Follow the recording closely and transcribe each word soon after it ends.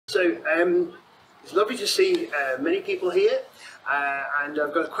So it's lovely to see many people here, and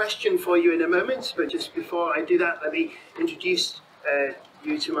I've got a question for you in a moment, but just before I do that, let me introduce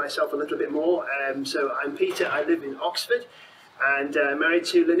you to myself a little bit more. So I'm Peter, I live in Oxford, and married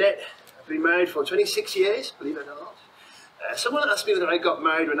to Lynette. I've been married for 26 years, believe it or not. Someone asked me that I got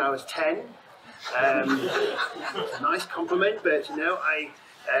married when I was 10. It's a nice compliment, but you know,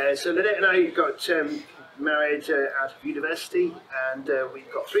 so Lynette and I got married out of university, and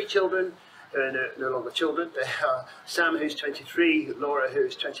we've got 3 children. No longer children. They are Sam, who's 23, Laura,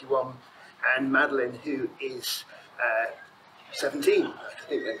 who's 21, and Madeline, who is 17. I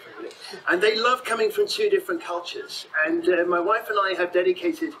think then for a minute. And they love coming from 2 different cultures. And my wife and I have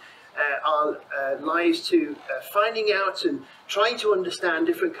dedicated our lives to finding out and trying to understand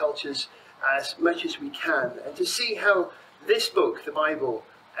different cultures as much as we can, and to see how this book, the Bible,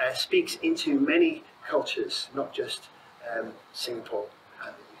 speaks into many cultures, not just Singapore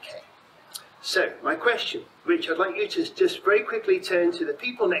and the UK. So, my question, which I'd like you to just very quickly turn to the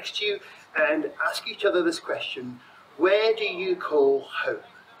people next to you and ask each other this question: where do you call home?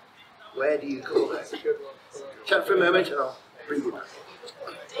 Where do you call home? Chat for a moment and I'll bring you back.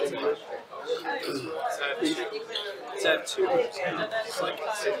 It's 2. It's like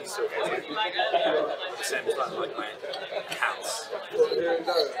city sort of the same as like my cats.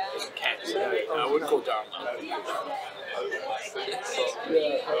 Cats. I wouldn't call Durham.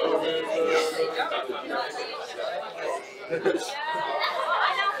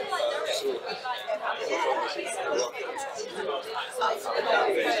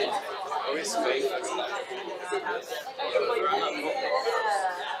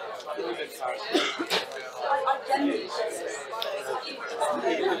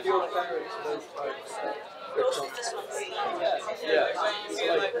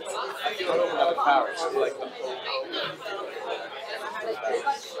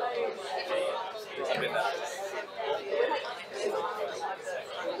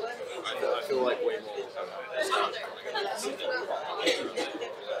 I feel like way more.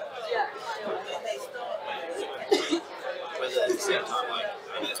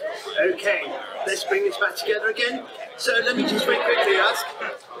 Okay, let's bring this back together again. So let me just very quickly ask,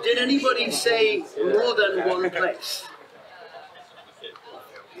 did anybody say more than one place?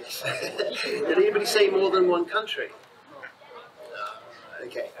 Yes. Did anybody say more than one country?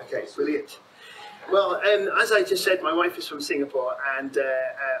 Okay, brilliant. Well, as I just said, my wife is from Singapore, and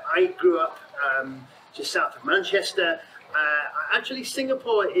I grew up just south of Manchester. Actually,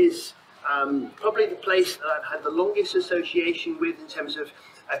 Singapore is probably the place that I've had the longest association with in terms of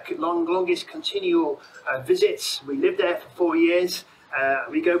longest continual visits. We lived there for 4 years.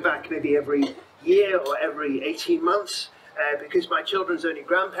 We go back maybe every year or every 18 months because my children's only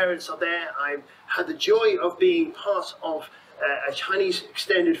grandparents are there. I had the joy of being part of a Chinese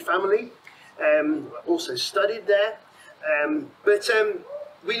extended family. Also studied there. But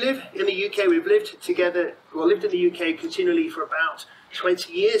we live in the UK. We've lived together, well, lived in the UK continually for about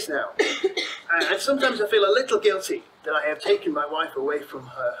 20 years now. And sometimes I feel a little guilty that I have taken my wife away from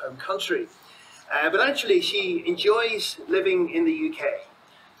her home country. But actually, she enjoys living in the UK.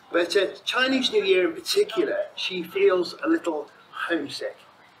 But Chinese New Year in particular, she feels a little homesick.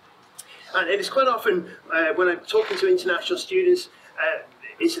 And it is quite often, when I'm talking to international students,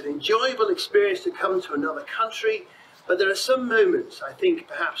 it's an enjoyable experience to come to another country, but there are some moments, I think,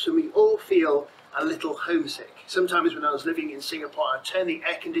 perhaps, when we all feel a little homesick. Sometimes when I was living in Singapore, I'd turn the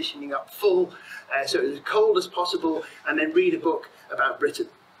air conditioning up full, so it was as cold as possible, and then read a book about Britain.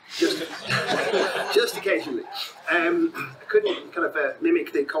 Just occasionally. I couldn't kind of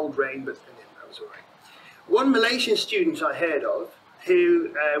mimic the cold rain, but that was all right. One Malaysian student I heard of,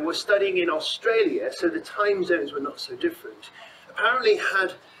 who was studying in Australia, so the time zones were not so different, apparently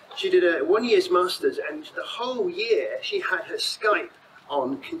she did a 1 year's master's, and the whole year she had her Skype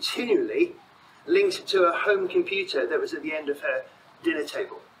on continually, linked to a home computer that was at the end of her dinner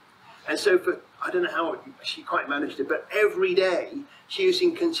table. And so for, I don't know how she quite managed it, but every day she was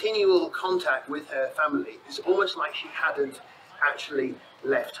in continual contact with her family. It's almost like she hadn't actually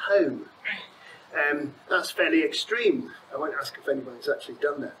left home. That's fairly extreme. I won't ask if anyone's actually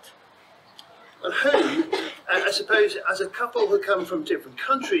done that. But home, I suppose, as a couple who come from different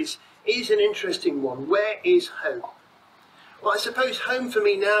countries, is an interesting one. Where is home? Well, I suppose home for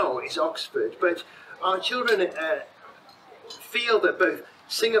me now is Oxford, but our children feel that both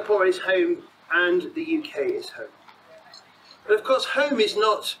Singapore is home and the UK is home. But of course, home is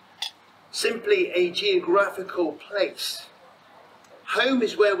not simply a geographical place. Home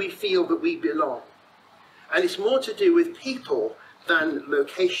is where we feel that we belong. And it's more to do with people than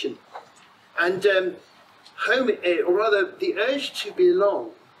location. And home, or rather the urge to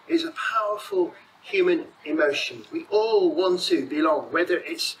belong, is a powerful human emotion. We all want to belong, whether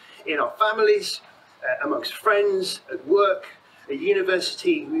it's in our families, amongst friends, at work, at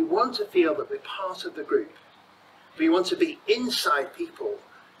university. We want to feel that we're part of the group. We want to be inside people,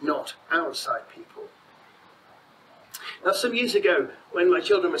 not outside people. Now, some years ago, when my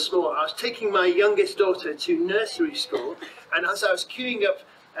children were small, I was taking my youngest daughter to nursery school, and as I was queuing up,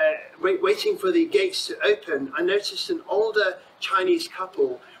 waiting for the gates to open, I noticed an older Chinese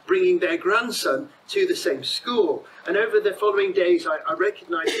couple bringing their grandson to the same school. And over the following days, I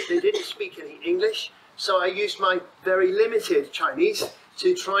recognized that they didn't speak any English, so I used my very limited Chinese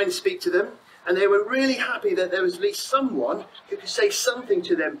to try and speak to them. And they were really happy that there was at least someone who could say something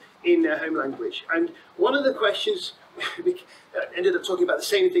to them in their home language. And one of the questions, we ended up talking about the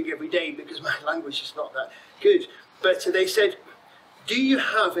same thing every day because my language is not that good. But they said, "Do you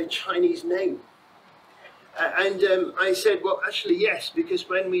have a Chinese name?" And I said, "Well, actually, yes, because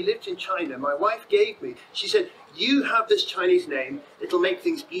when we lived in China, my wife gave me, she said, 'You have this Chinese name, it'll make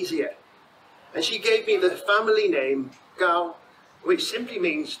things easier.' And she gave me the family name, Gao, which simply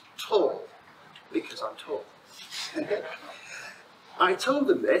means tall, because I'm tall." I told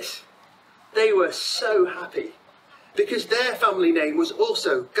them this. They were so happy, because their family name was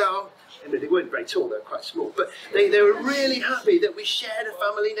also Gao. I mean, they weren't very tall, they were quite small, but they were really happy that we shared a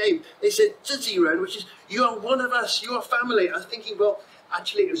family name. They said, "Ziziren," which is, "You are one of us, you are family." I was thinking, well,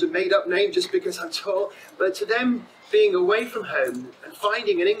 actually it was a made-up name just because I'm tall, but to them, being away from home and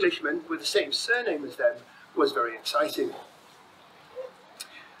finding an Englishman with the same surname as them was very exciting.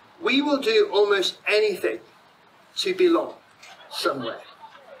 We will do almost anything to belong somewhere.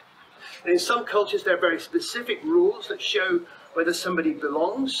 And in some cultures, there are very specific rules that show whether somebody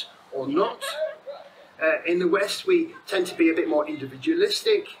belongs or not. In the West, we tend to be a bit more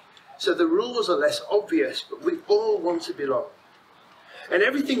individualistic, so the rules are less obvious, but we all want to belong. And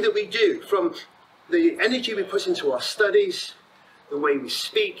everything that we do, from the energy we put into our studies, the way we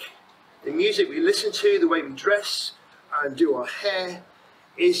speak, the music we listen to, the way we dress and do our hair,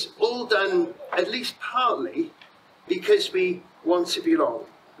 is all done, at least partly, because we want to belong.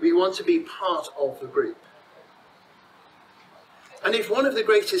 We want to be part of the group. And if one of the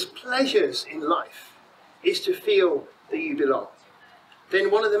greatest pleasures in life is to feel that you belong, then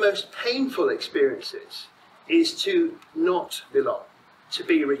one of the most painful experiences is to not belong, to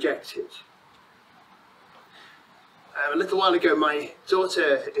be rejected. A little while ago, my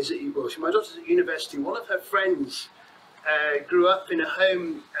daughter is my daughter's at university. One of her friends grew up in a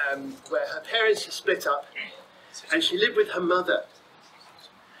home where her parents are split up, and she lived with her mother.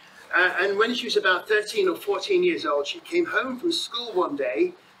 And when she was about 13 or 14 years old, she came home from school one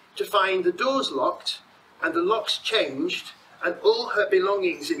day to find the doors locked and the locks changed and all her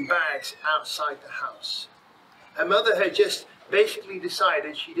belongings in bags outside the house. Her mother had just basically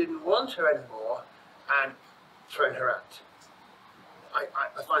decided she didn't want her anymore and thrown her out.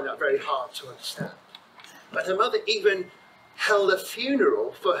 I find that very hard to understand. But her mother even held a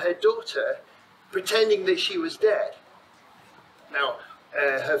funeral for her daughter, pretending that she was dead. Now,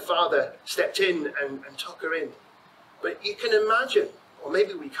 her father stepped in and took her in. But you can imagine, or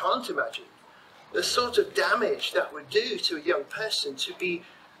maybe we can't imagine, the sort of damage that would do to a young person to be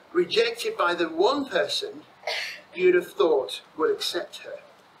rejected by the one person you'd have thought would accept her.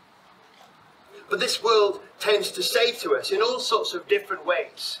 But this world tends to say to us in all sorts of different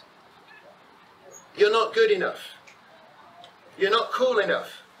ways, "You're not good enough. You're not cool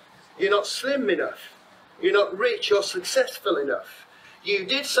enough. You're not slim enough. You're not rich or successful enough. You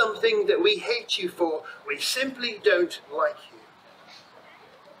did something that we hate you for. We simply don't like you."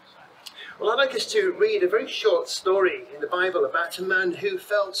 Well, I'd like us to read a very short story in the Bible about a man who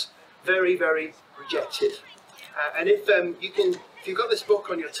felt very, very rejected. And if you've got this book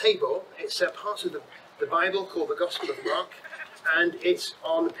on your table, it's a part of the Bible called the Gospel of Mark, and it's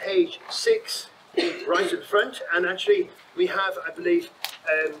on page 6, right at the front. And actually, we have, I believe,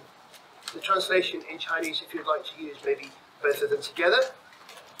 the translation in Chinese, if you'd like to use maybe both of them together.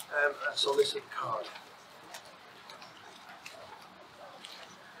 That's on this card.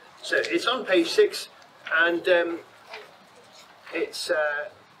 So it's on page 6, and it's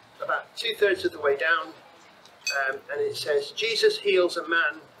about 2/3 of the way down, and it says, "Jesus heals a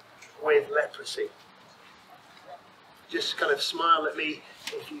man with leprosy." Just kind of smile at me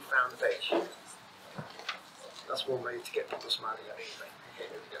if you found the page. That's one way to get people smiling at me. Okay,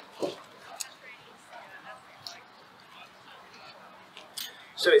 here we go.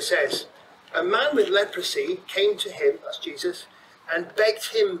 So it says, "A man with leprosy came to him," that's Jesus, "and begged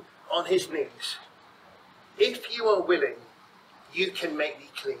him on his knees, 'If you are willing, you can make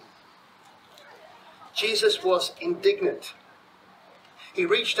me clean.' Jesus was indignant. He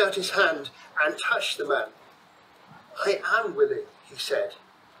reached out his hand and touched the man. "I am willing," he said.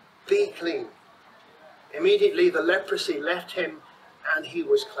 "Be clean." Immediately the leprosy left him and he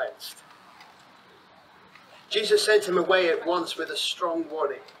was cleansed. Jesus sent him away at once with a strong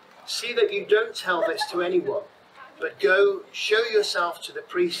warning. "See that you don't tell this to anyone, but go, show yourself to the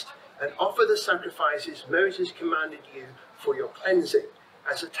priest and offer the sacrifices Moses commanded you for your cleansing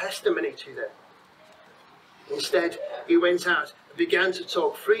as a testimony to them." Instead, he went out and began to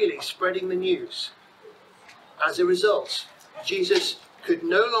talk freely, spreading the news. As a result, Jesus could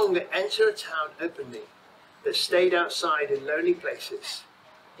no longer enter a town openly, but stayed outside in lonely places.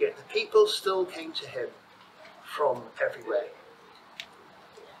 Yet the people still came to him from everywhere.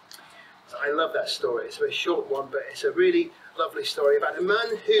 So I love that story. It's a very short one, but it's a really lovely story about a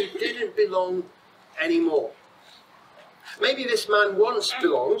man who didn't belong anymore. Maybe this man once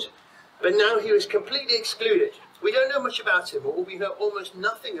belonged, but now he was completely excluded. We don't know much about him, or we know almost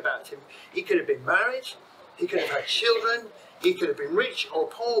nothing about him. He could have been married, he could have had children, he could have been rich or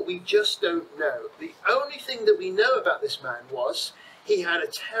poor, we just don't know. The only thing that we know about this man was he had a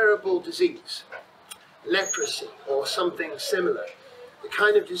terrible disease, leprosy or something similar. The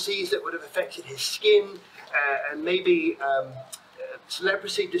kind of disease that would have affected his skin, and maybe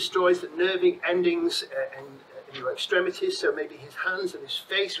leprosy destroys the nerve endings and your extremities, so maybe his hands and his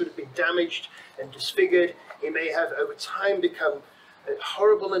face would have been damaged and disfigured. He may have over time become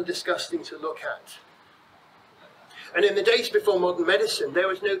horrible and disgusting to look at. And in the days before modern medicine, there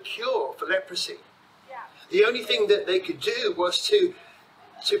was no cure for leprosy. The only thing that they could do was to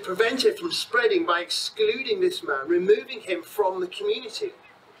prevent it from spreading by excluding this man, removing him from the community.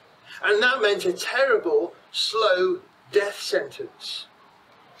 And that meant a terrible, slow death sentence.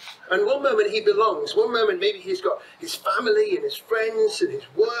 And one moment he belongs, one moment maybe he's got his family and his friends and his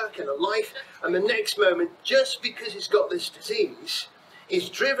work and a life, and the next moment, just because he's got this disease, he's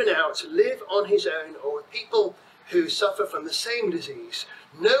driven out to live on his own or with people who suffer from the same disease,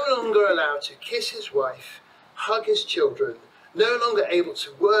 no longer allowed to kiss his wife, hug his children, no longer able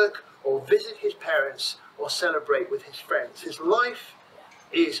to work or visit his parents or celebrate with his friends. His life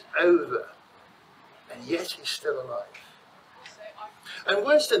is over, and yet he's still alive. And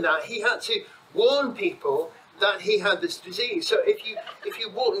worse than that, he had to warn people that he had this disease. So if you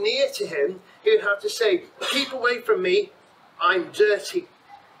walk near to him, he would have to say, "Keep away from me, I'm dirty."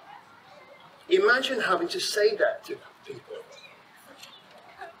 Imagine having to say that to people.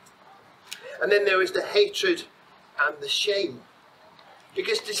 And then there was the hatred and the shame.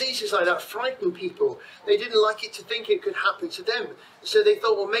 Because diseases like that frighten people. They didn't like it to think it could happen to them. So they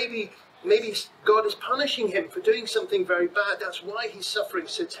thought, well, maybe God is punishing him for doing something very bad. That's why he's suffering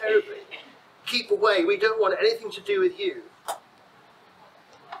so terribly. Keep away. We don't want anything to do with you.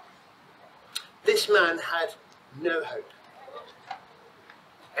 This man had no hope.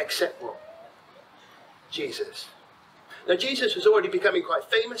 Except one. Jesus. Now Jesus was already becoming quite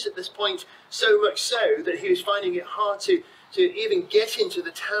famous at this point, so much so that he was finding it hard to even get into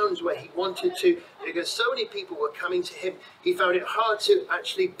the towns where he wanted to, because so many people were coming to him. He found it hard to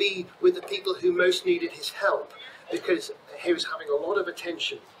actually be with the people who most needed his help, because he was having a lot of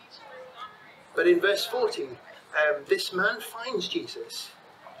attention. But in verse 40, this man finds Jesus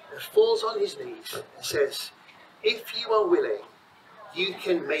and falls on his knees and says, "If you are willing, you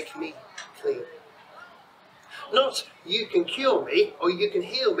can make me clean." Not you can cure me or you can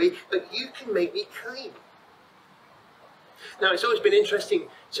heal me, but you can make me clean. Now, it's always been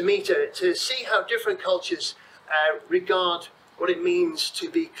interesting to me to see how different cultures regard what it means to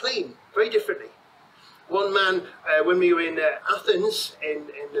be clean very differently. One man, when we were in Athens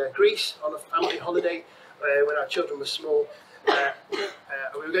in Greece on a family holiday, when our children were small,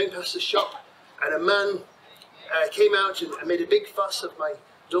 we were going past a shop, and a man came out and made a big fuss of my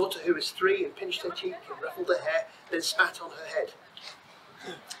daughter, who was 3, and pinched her cheek and ruffled her hair, then spat on her head.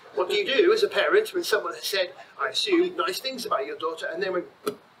 What do you do as a parent when someone has said, I assume, nice things about your daughter, and then went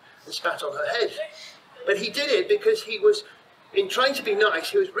and spat on her head? But he did it because he was, in trying to be nice,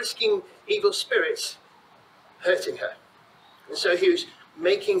 he was risking evil spirits hurting her. And so he was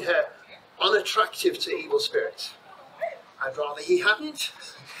making her unattractive to evil spirits. I'd rather he hadn't,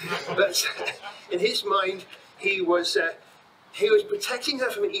 but in his mind, he was protecting her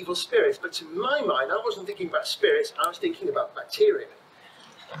from evil spirits. But to my mind, I wasn't thinking about spirits, I was thinking about bacteria.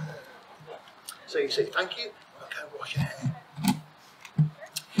 So you say, thank you, I'll go and wash your hair.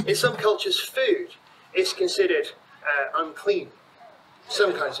 In some cultures, food is considered unclean.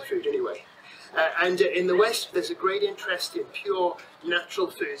 Some kinds of food, anyway. And in the West, there's a great interest in pure,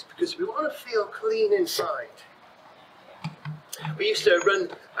 natural foods because we want to feel clean inside. We used to run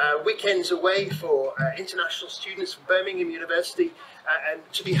weekends away for international students from Birmingham University and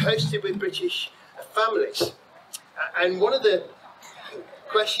to be hosted with British families. And one of the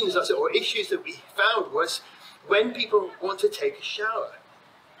questions or issues that we found was when people want to take a shower.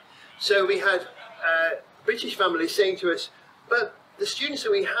 So we had British families saying to us, but the students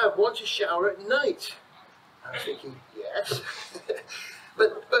that we have want to shower at night. I was thinking, yes.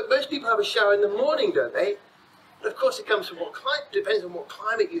 but most people have a shower in the morning, don't they? And of course, it comes from what climate, depends on what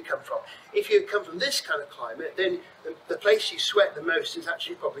climate you come from. If you come from this kind of climate, then the place you sweat the most is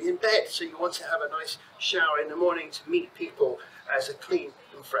actually probably in bed. So you want to have a nice shower in the morning to meet people as a clean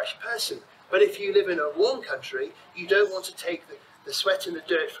and fresh person. But if you live in a warm country, you don't want to take the sweat and the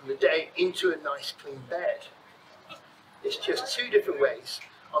dirt from the day into a nice clean bed. It's just two different ways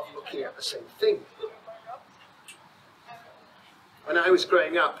of looking at the same thing. When I was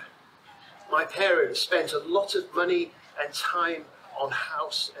growing up, my parents spent a lot of money and time on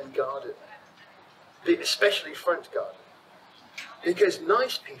house and garden, especially front garden, because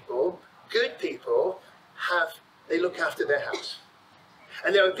nice people, good people, they look after their house.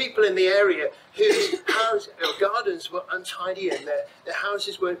 And there were people in the area whose gardens were untidy and their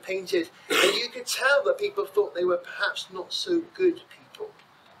houses weren't painted, and you could tell that people thought they were perhaps not so good people.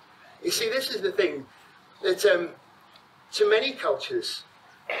 You see, this is the thing, that to many cultures,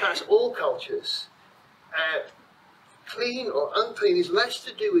 perhaps all cultures, clean or unclean is less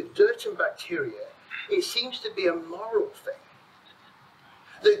to do with dirt and bacteria. It seems to be a moral thing.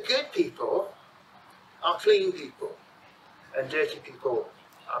 The good people are clean people, and dirty people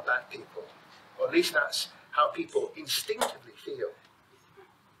are bad people. Or at least that's how people instinctively feel.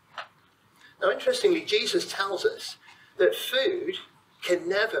 Now, interestingly, Jesus tells us that food can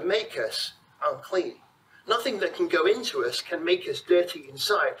never make us unclean. Nothing that can go into us can make us dirty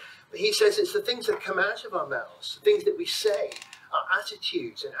inside. But he says it's the things that come out of our mouths, the things that we say, our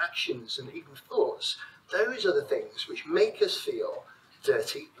attitudes and actions and even thoughts, those are the things which make us feel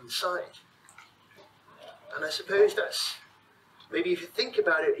dirty inside. And I suppose that's, maybe if you think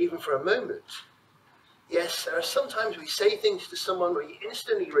about it even for a moment, yes, there are sometimes we say things to someone where you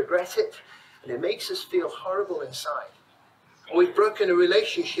instantly regret it and it makes us feel horrible inside. Or we've broken a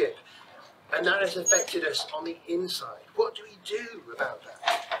relationship and that has affected us on the inside. What do we do about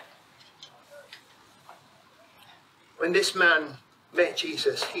that? When this man met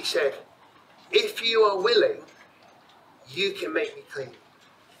Jesus, he said, if you are willing, you can make me clean.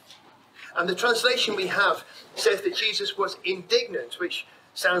 And the translation we have says that Jesus was indignant, which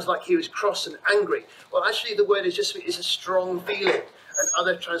sounds like he was cross and angry. Well, actually the word is a strong feeling. And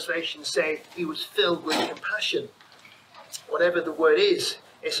other translations say he was filled with compassion. Whatever the word is,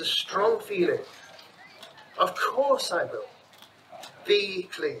 it's a strong feeling. Of course I will. Be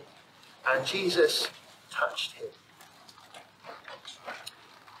clean. And Jesus touched him.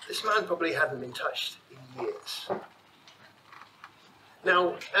 This man probably hadn't been touched in years.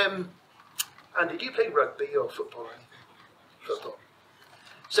 Now, Andy, do you play rugby or football or anything? Football.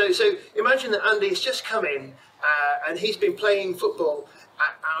 So imagine that Andy's just come in and he's been playing football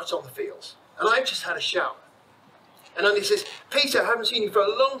out on the fields. And I've just had a shower. And Andy says, Peter, I haven't seen you for a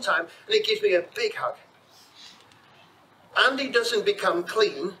long time. And he gives me a big hug. Andy doesn't become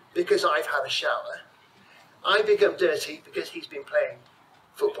clean because I've had a shower. I become dirty because he's been playing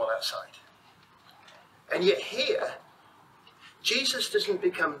football outside. And yet here, Jesus doesn't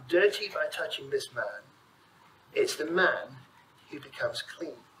become dirty by touching this man. It's the man who becomes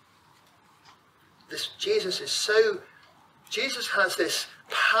clean. Jesus has this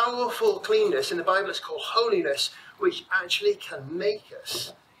powerful cleanness. In the Bible it's called holiness, which actually can make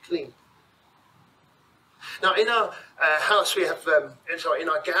us clean. Now in our house we have, in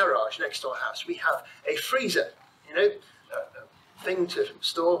our garage next to our house, we have a freezer, a thing to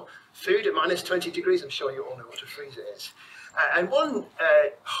store food at minus 20 degrees. I'm sure you all know what a freezer is. And one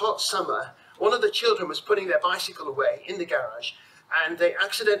hot summer, one of the children was putting their bicycle away in the garage, and they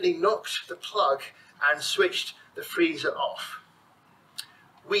accidentally knocked the plug and switched the freezer off.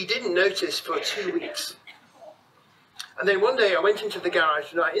 We didn't notice for 2 weeks. And then one day I went into the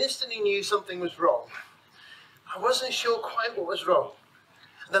garage and I instantly knew something was wrong. I wasn't sure quite what was wrong.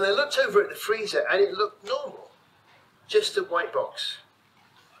 And then I looked over at the freezer and it looked normal, just a white box.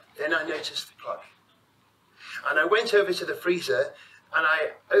 Then I noticed the plug. And I went over to the freezer and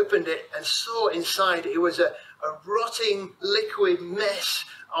I opened it and saw inside it was a rotting liquid mess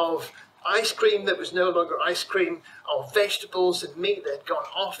of ice cream that was no longer ice cream, of vegetables and meat that had gone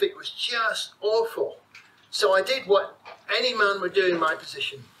off. It was just awful. So I did what any man would do in my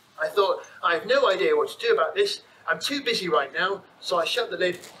position. I thought, I have no idea what to do about this. I'm too busy right now. So I shut the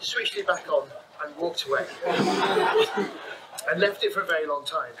lid, switched it back on and walked away. and left it for a very long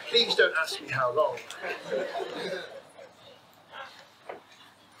time. Please don't ask me how long.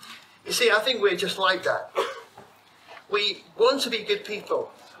 You see, I think we're just like that. We want to be good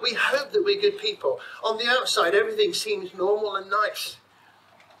people. We hope that we're good people. On the outside, everything seems normal and nice.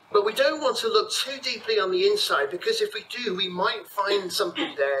 But we don't want to look too deeply on the inside, because if we do, we might find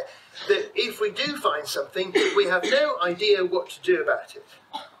something there that if we do find something, we have no idea what to do about it.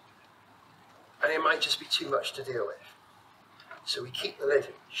 And it might just be too much to deal with. So we keep the lid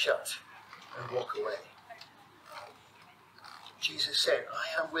shut and walk away. Jesus said,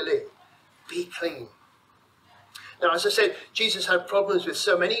 I am willing, be clean. Now, as I said, Jesus had problems with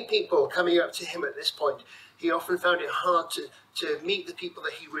so many people coming up to him at this point. He often found it hard to meet the people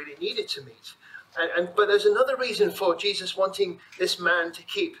that he really needed to meet. But there's another reason for Jesus wanting this man to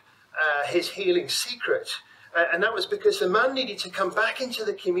keep his healing secret. And that was because the man needed to come back into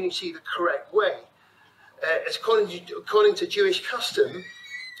the community the correct way. According to Jewish custom,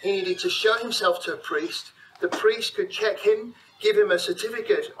 he needed to show himself to a priest. The priest could check him, give him a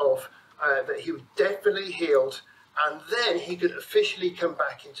certificate of that he was definitely healed, and then he could officially come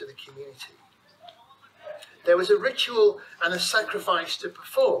back into the community. There was a ritual and a sacrifice to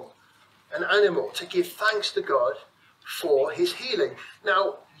perform, an animal to give thanks to God for his healing.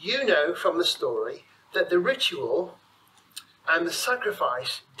 Now, you know from the story that the ritual and the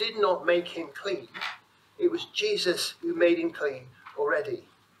sacrifice did not make him clean. It was Jesus who made him clean already.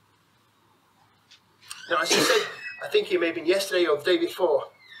 Now, as I said, I think it may have been yesterday or the day before,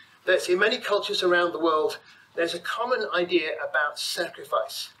 that in many cultures around the world, there's a common idea about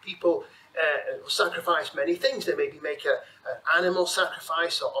sacrifice. People sacrifice many things. They maybe make an animal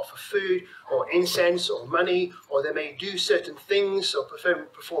sacrifice, or offer food, or incense, or money, or they may do certain things, or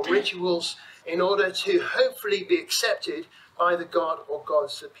perform rituals in order to hopefully be accepted by the God or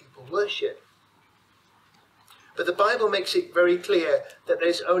gods that people worship. But the Bible makes it very clear that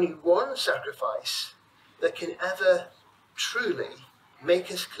there's only one sacrifice that can ever truly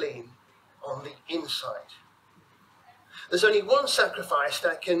make us clean on the inside. There's only one sacrifice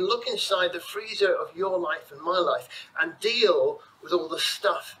that can look inside the freezer of your life and my life and deal with all the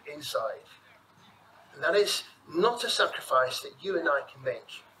stuff inside. And that is not a sacrifice that you and I can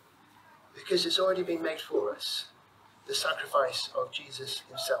make, because it's already been made for us. The sacrifice of Jesus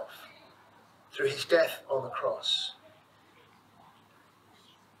himself through his death on the cross.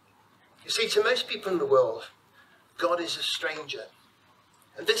 You see, to most people in the world, God is a stranger.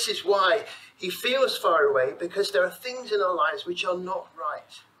 And this is why he feels far away, because there are things in our lives which are not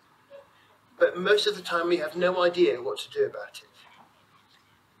right. But most of the time we have no idea what to do about it.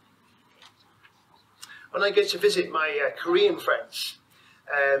 When I go to visit my Korean friends,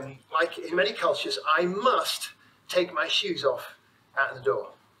 like in many cultures, I must take my shoes off at the door.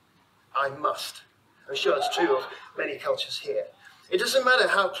 I must. I'm sure it's true of many cultures here. It doesn't matter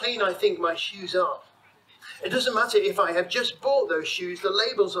how clean I think my shoes are. It doesn't matter if I have just bought those shoes, the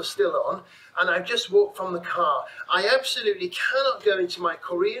labels are still on, and I've just walked from the car. I absolutely cannot go into my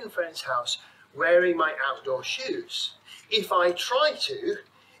Korean friend's house wearing my outdoor shoes. If I try to,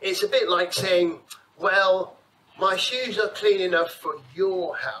 it's a bit like saying, well, my shoes are clean enough for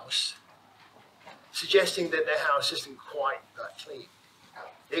your house, suggesting that their house isn't quite that clean.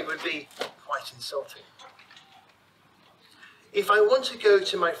 It would be quite insulting. If I want to go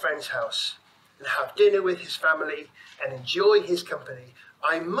to my friend's house and have dinner with his family and enjoy his company,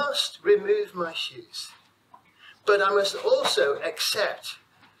 I must remove my shoes. But I must also accept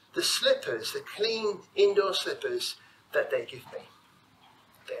the slippers, the clean indoor slippers that they give me.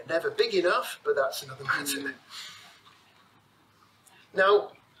 They're never big enough, but that's another matter.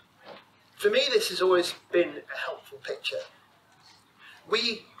 Now, for me, this has always been a helpful picture.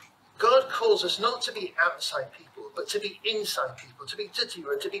 God calls us not to be outside people, but to be inside people, to be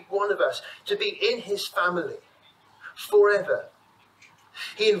DICCU, to be one of us, to be in his family forever.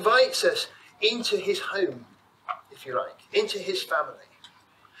 He invites us into his home, if you like, into his family.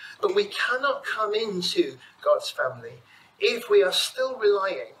 But we cannot come into God's family if we are still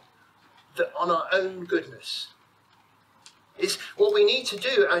relying on our own goodness. What we need to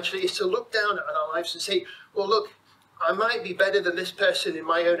do actually is to look down at our lives and say, well, look, I might be better than this person in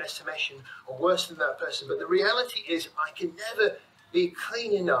my own estimation, or worse than that person, but the reality is I can never be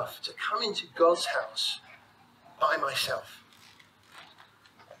clean enough to come into God's house by myself.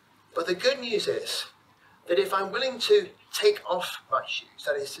 But the good news is that if I'm willing to take off my shoes,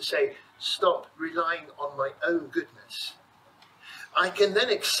 that is to say, stop relying on my own goodness, I can then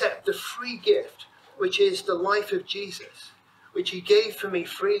accept the free gift, which is the life of Jesus, which he gave for me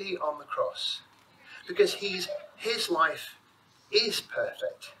freely on the cross, because his life is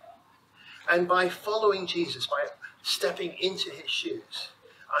perfect. And by following Jesus, by stepping into his shoes,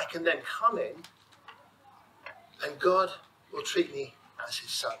 I can then come in and God will treat me as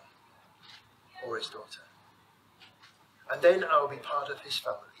his son or his daughter. And then I'll be part of his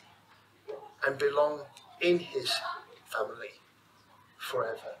family and belong in his family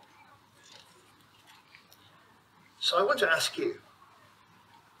forever. So I want to ask you,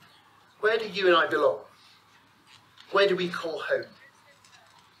 where do you and I belong? Where do we call home?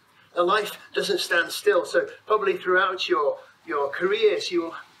 Now, life doesn't stand still, so probably throughout your careers you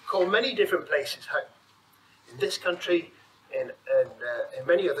will call many different places home. In this country, in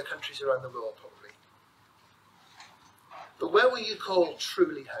many other countries around the world probably. But where will you call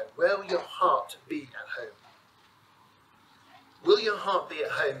truly home? Where will your heart be at home? Will your heart be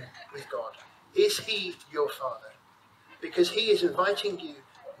at home with God? Is he your Father? Because he is inviting you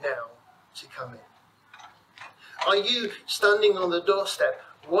now to come in. Are you standing on the doorstep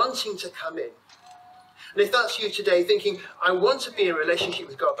wanting to come in? And if that's you today, thinking, I want to be in a relationship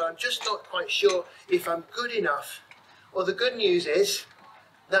with God, but I'm just not quite sure if I'm good enough. Well, the good news is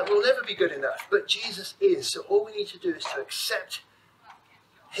that we'll never be good enough, but Jesus is. So all we need to do is to accept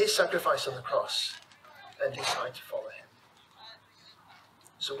his sacrifice on the cross and decide to follow him.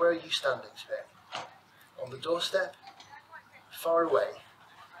 So where are you standing today? On the doorstep? Far away?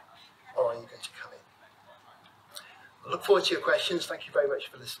 Or are you going to come in? I look forward to your questions. Thank you very much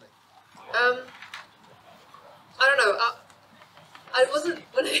for listening. I don't know. I wasn't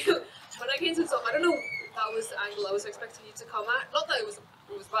when I came to talk. I don't know if that was the angle I was expecting you to come at. Not that it was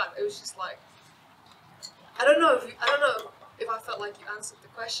bad. It was just like I don't know if I felt like you answered the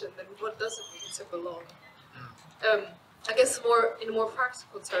question. Then what does it mean to belong? I guess in more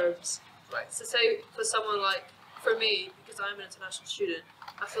practical terms. Right. So say for someone like for me, because I'm an international student,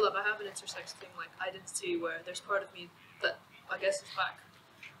 I feel like I have an intersecting like identity where there's part of me that I guess is back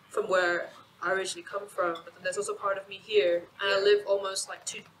from where I originally come from, but then there's also part of me here, and I live almost like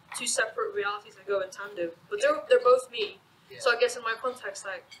two separate realities that go in tandem. But they're both me. Yeah. So I guess in my context,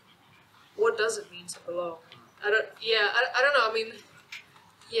 like, what does it mean to belong? I don't know. I mean,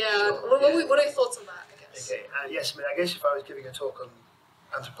 yeah. Sure. What are your thoughts on that? I guess. Okay. Yes. I mean, I guess if I was giving a talk on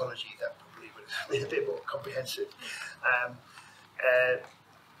anthropology, that probably would be a bit more comprehensive.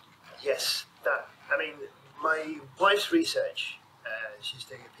 Yes. That. I mean, my wife's research. She's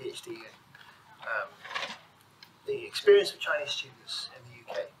doing a PhD in the experience of Chinese students in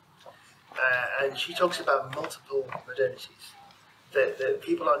the UK. And she talks about multiple modernities, that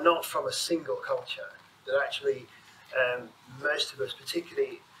people are not from a single culture, that actually most of us,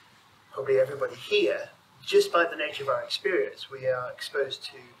 particularly probably everybody here, just by the nature of our experience, we are exposed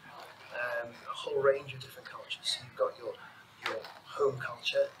to a whole range of different cultures. So you've got your home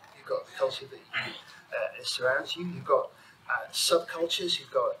culture, you've got the culture that surrounds you, you've got subcultures,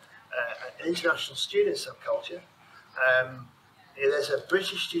 you've got an international student subculture, there's a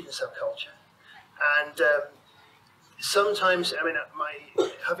British student subculture, and sometimes, I mean,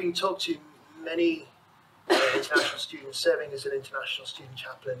 having talked to many international students, serving as an international student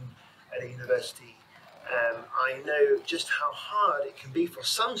chaplain at a university, I know just how hard it can be for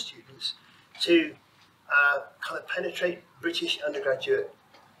some students to kind of penetrate British undergraduate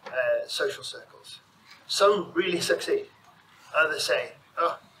social circles. Some really succeed, others say,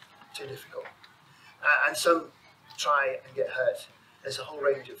 oh, too difficult. And some try and get hurt. There's a whole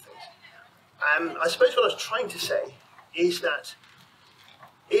range of things. I suppose what I was trying to say is that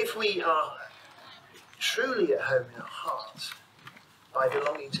if we are truly at home in our hearts by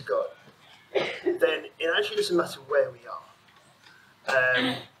belonging to God, then it actually doesn't matter where we are.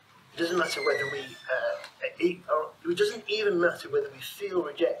 It doesn't matter whether it doesn't even matter whether we feel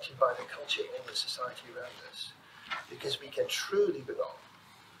rejected by the culture or the society around us, because we can truly belong.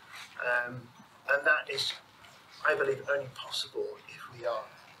 And that is, I believe, only possible if we are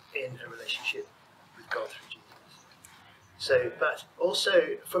in a relationship with God through Jesus. So, but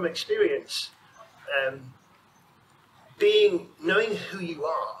also from experience, knowing who you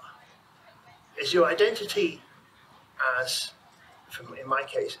are, is your identity as, in my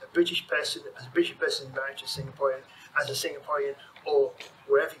case, a British person married to a Singaporean, as a Singaporean, or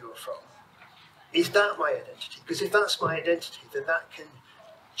wherever you're from. Is that my identity? Because if that's my identity, then that can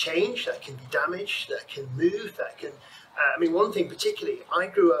change, that can be damaged, that can move, that can... I mean, one thing particularly, I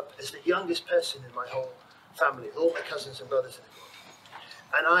grew up as the youngest person in my whole family, with all my cousins and brothers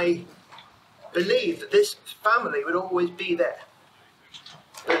and I believed that this family would always be there.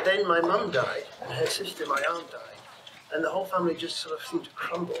 But then my mum died, and her sister, my aunt, died, and the whole family just sort of seemed to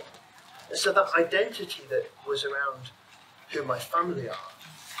crumble. And so that identity that was around who my family are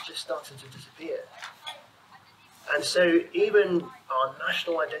just started to disappear. And so even our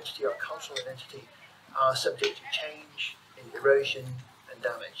national identity, our cultural identity, are subject to change, erosion and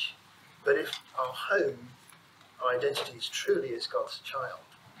damage. But if our home, our identity is truly as God's child,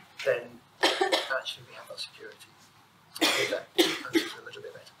 then actually we have that security. I hope that answers a little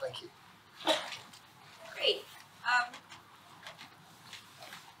bit better. Thank you. Great.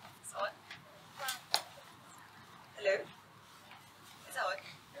 Is on? Hello? Is that on?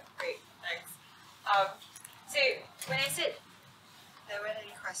 Great, thanks. So when I said there weren't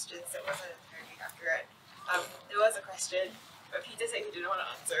any questions, that wasn't very accurate. There was a question, but Peter said he didn't want to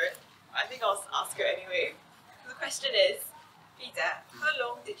answer it. I think I'll ask it anyway. The question is, Peter, how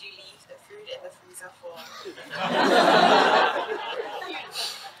long did you leave the food in the freezer for?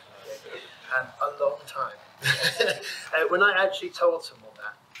 A long time. When I actually told someone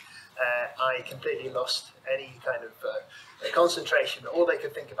that, I completely lost any kind of concentration. All they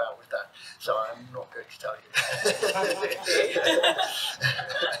could think about was that. So I'm not going to tell you. I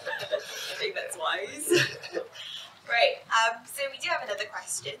think that's wise. Right, so we do have another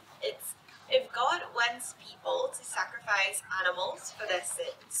question. It's, if God wants people to sacrifice animals for their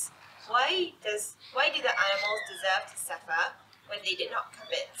sins, why do the animals deserve to suffer when they did not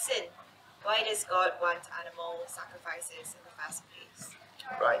commit sin? Why does God want animal sacrifices in the first place?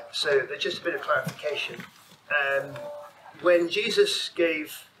 Right, so there's just a bit of clarification. When Jesus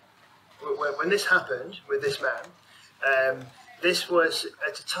gave, when this happened with this man, this was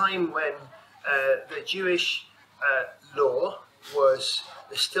at a time when the Jewish law was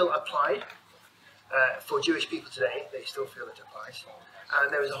still applied for Jewish people today. They still feel it applies.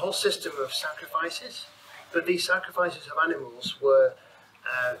 And there was a whole system of sacrifices, but these sacrifices of animals were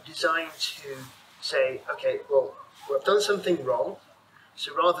designed to say, okay, well, we've done something wrong,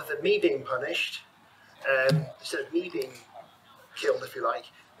 so rather than me being punished, instead of me being killed, if you like,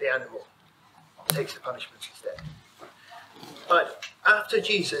 the animal takes the punishment instead. But after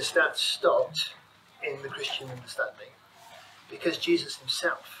Jesus, that stopped in the Christian understanding, because Jesus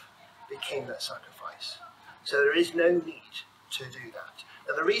himself became that sacrifice. So there is no need to do that.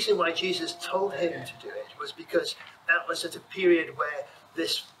 Now the reason why Jesus told him to do it was because that was at a period where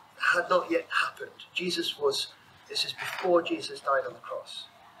this had not yet happened. This is before Jesus died on the cross.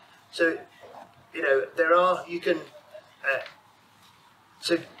 So,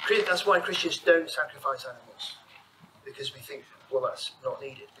 that's why Christians don't sacrifice animals, because we think, well, that's not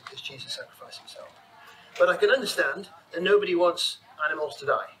needed, because Jesus sacrificed himself. But I can understand that nobody wants animals to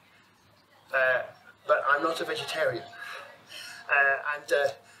die. But I'm not a vegetarian.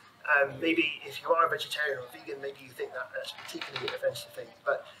 Maybe if you are a vegetarian or vegan, maybe you think that's a particularly offensive thing.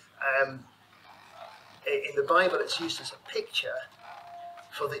 But in the Bible, it's used as a picture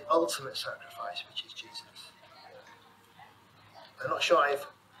for the ultimate sacrifice, which is Jesus. I'm not sure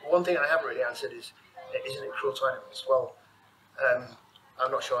one thing I haven't really answered is, isn't it cruel to animals? Well,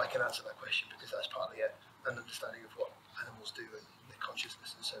 I'm not sure I can answer that question, because that's partly an understanding of what animals do and their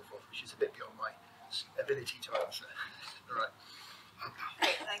consciousness and so forth, which is a bit beyond my ability to answer. All right.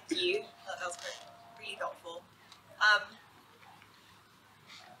 Great, thank you. That was really helpful.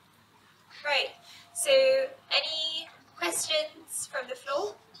 Right, so any questions from the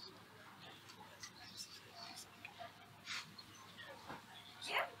floor?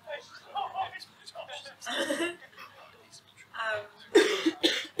 Yeah.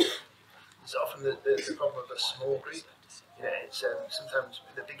 It's often the problem of a small group. It's sometimes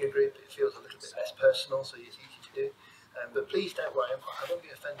with a bigger group it feels a little bit less personal, so it's easy to do. But please don't worry, I won't be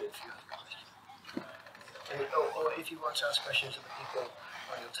offended if you have a question. Or if you want to ask questions of the people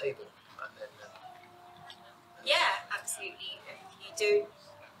on your table, and then. Yeah, absolutely. If you do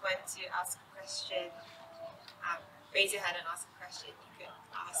want to ask a question, raise your hand and ask a question. You can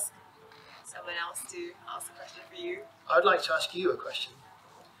ask someone else to ask a question for you. I'd like to ask you a question.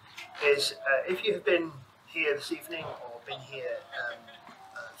 If you have been here this evening or been here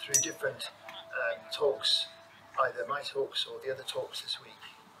through different talks, either my talks or the other talks this week,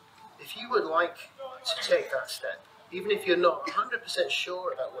 if you would like to take that step, even if you're not 100%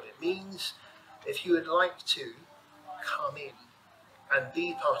 sure about what it means, if you would like to come in and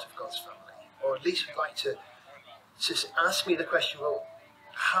be part of God's family, or at least would like to just ask me the question, well,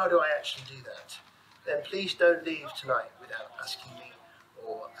 how do I actually do that? Then please don't leave tonight without asking me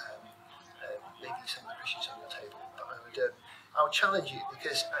or maybe some of the Christians on your table. But I would challenge you,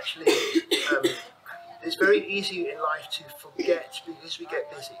 because actually it's very easy in life to forget because we get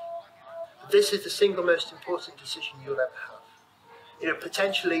busy. This is the single most important decision you'll ever have.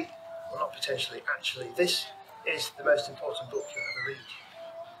 Potentially, well not potentially, actually, this is the most important book you'll ever read.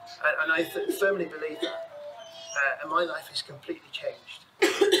 And I firmly believe that. And my life is completely changed.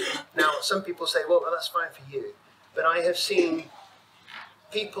 Now, some people say, well, that's fine for you. But I have seen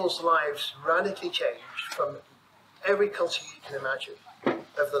people's lives radically change from every culture you can imagine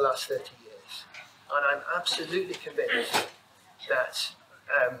over the last 30 years. And I'm absolutely convinced that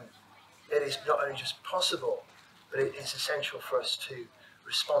it is not only just possible, but it is essential for us to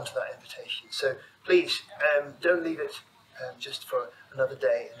respond to that invitation. So please, don't leave it just for another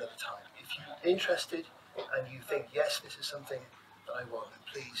day, another time. If you're interested and you think, yes, this is something that I want, then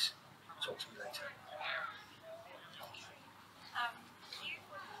please talk to me later.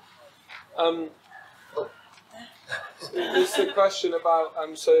 This is a question about,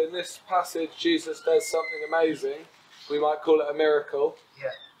 so in this passage, Jesus does something amazing. We might call it a miracle.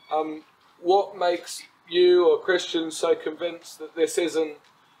 Yeah. What makes you or Christians so convinced that this isn't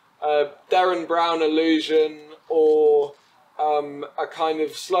a Darren Brown illusion, or a kind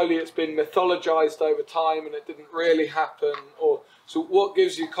of slowly it's been mythologized over time and it didn't really happen? Or so what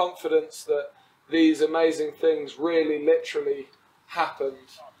gives you confidence that these amazing things really literally happened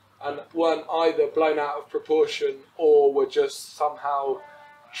and weren't either blown out of proportion or were just somehow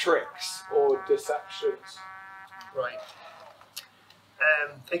tricks or deceptions? Right.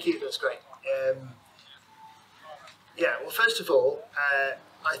 Thank you, that's great. Yeah, well, first of all,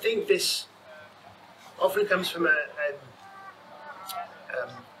 I think this often comes from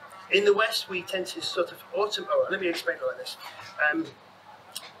in the West, we tend to sort of let me explain it like this.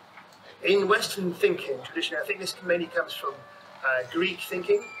 In Western thinking, traditionally, I think this mainly comes from Greek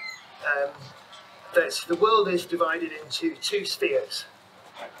thinking, that the world is divided into two spheres.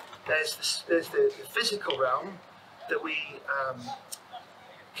 There's the physical realm that we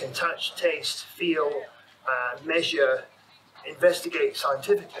can touch, taste, feel, measure, investigate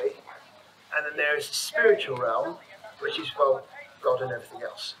scientifically, and then there is the spiritual realm, which is, well, God and everything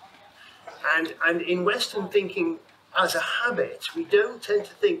else. And in Western thinking, as a habit, we don't tend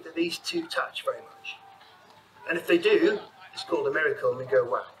to think that these two touch very much. And if they do, it's called a miracle, and we go,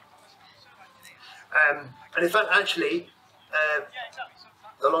 wow. And in fact, actually,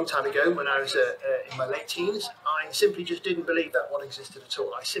 a long time ago, when I was in my late teens, I simply just didn't believe that one existed at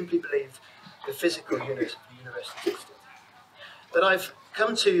all. I simply believed the physical universe existed. But I've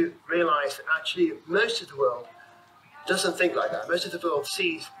come to realise that actually most of the world doesn't think like that. Most of the world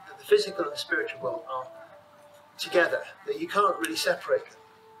sees that the physical and the spiritual world are together, that you can't really separate them.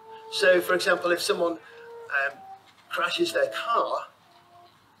 So, for example, if someone crashes their car,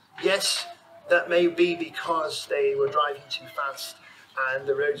 yes, that may be because they were driving too fast and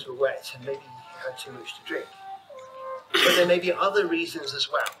the roads were wet and maybe he had too much to drink. But there may be other reasons as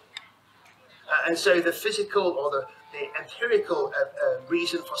well. And so the physical or the empirical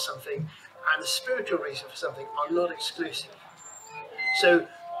reason for something and the spiritual reason for something are not exclusive. So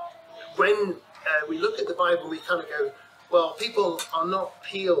when we look at the Bible, we kind of go, well, people are not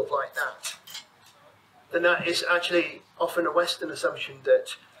healed like that. Then that is actually often a Western assumption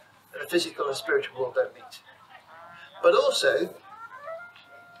that the physical and spiritual world don't meet. But also,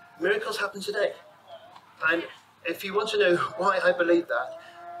 miracles happen today. And if you want to know why I believe that,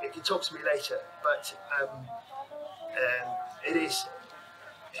 you can talk to me later. But it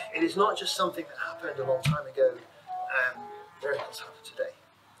is not just something that happened a long time ago. Miracles happen today.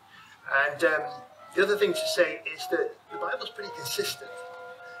 And the other thing to say is that the Bible's pretty consistent.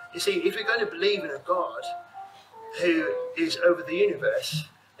 You see, if you're going to believe in a God who is over the universe,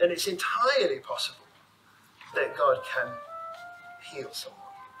 then it's entirely possible that God can heal someone.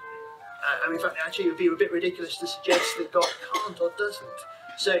 In fact, actually, it would be a bit ridiculous to suggest that God can't or doesn't.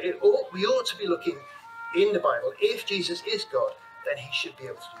 So we ought to be looking in the Bible. If Jesus is God, then he should be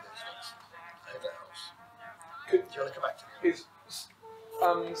able to do those things. I hope that helps. Do you want to come back to that?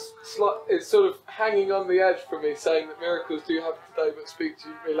 It's sort of hanging on the edge for me, saying that miracles do happen today, but speak to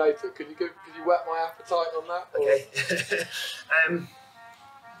me later. Could you whet my appetite on that? Okay.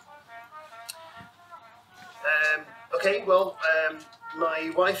 Okay. Well,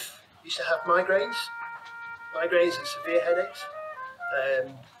 my wife used to have migraines and severe headaches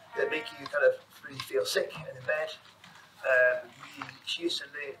that make you kind of really feel sick and in bed. She used to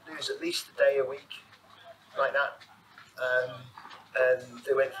lose at least a day a week, like that. And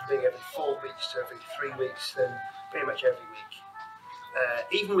they went from being every 4 weeks to every 3 weeks, then pretty much every week.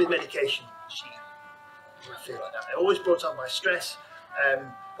 Even with medication, she would feel like that. It always brought on by stress,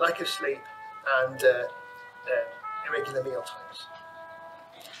 lack of sleep, and irregular meal times.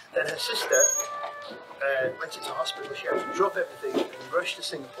 Then her sister went into hospital. She had to drop everything and rush to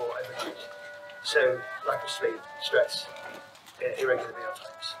Singapore overnight. So, lack of sleep, stress, irregular meal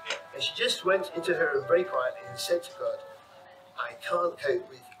times. And she just went into her room very quietly and said to God, I can't cope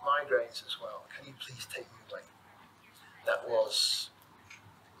with migraines as well. Can you please take me away? That was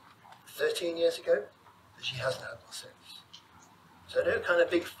 13 years ago, and she hasn't had one since. So no kind of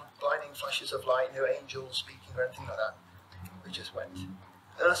big blinding flashes of light, no angels speaking or anything like that. We just went. And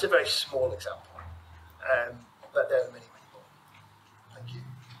that's a very small example. But there are many, many more. Thank you.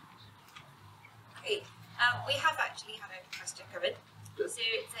 Great. We have actually had a question come in. Good. So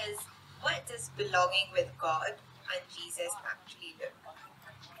it says, what does belonging with God and Jesus actually look like?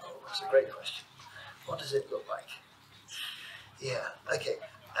 Oh, that's a great question. What does it look like? Yeah, okay.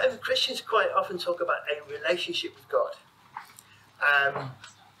 Christians quite often talk about a relationship with God.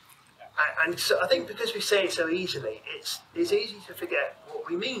 And so I think because we say it so easily, it's easy to forget what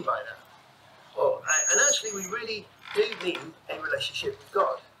we mean by that. And actually we really do mean a relationship with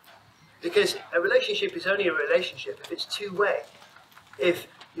God. Because a relationship is only a relationship if it's two-way. If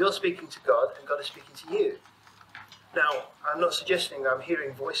you're speaking to God and God is speaking to you. Now, I'm not suggesting I'm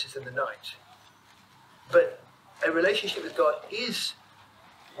hearing voices in the night. But a relationship with God is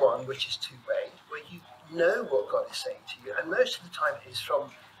one which is two-way, where you know what God is saying to you. And most of the time it is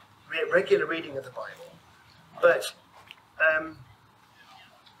from regular reading of the Bible. But,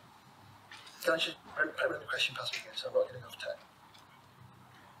 can I just run the question past me again so I'm not getting off track?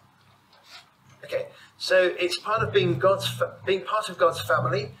 Okay, so it's part of being part of God's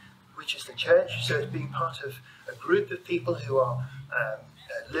family, which is the church. So it's being part of a group of people who are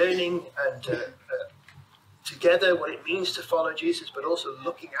learning and together what it means to follow Jesus, but also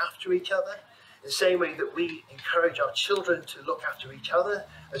looking after each other. In the same way that we encourage our children to look after each other,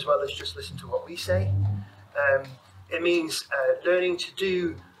 as well as just listen to what we say. It means learning to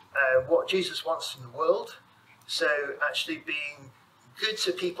do what Jesus wants in the world. So actually being good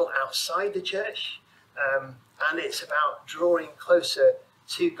to people outside the church. And it's about drawing closer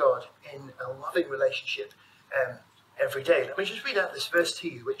to God in a loving relationship every day. Let me just read out this verse to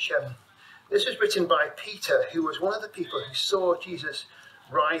you, which this was written by Peter, who was one of the people who saw Jesus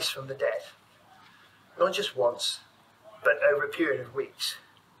rise from the dead. Not just once, but over a period of weeks.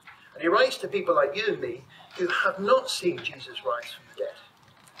 And he writes to people like you and me who have not seen Jesus rise from the dead.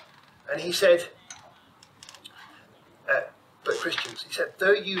 And he said, but Christians, he said,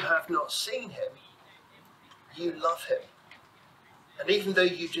 though you have not seen him, you love him. And even though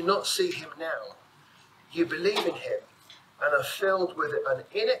you do not see him now, you believe in him and are filled with an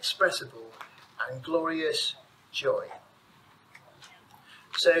inexpressible and glorious joy.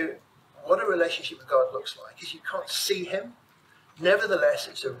 So, what a relationship with God looks like is you can't see him. Nevertheless,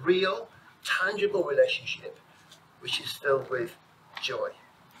 it's a real, tangible relationship which is filled with joy.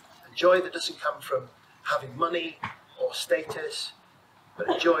 A joy that doesn't come from having money or status, but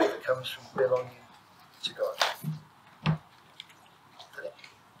a joy that comes from belonging to God.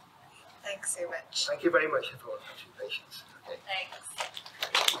 Thanks so much. Thank you very much, everyone, for your patience. Okay. Thanks.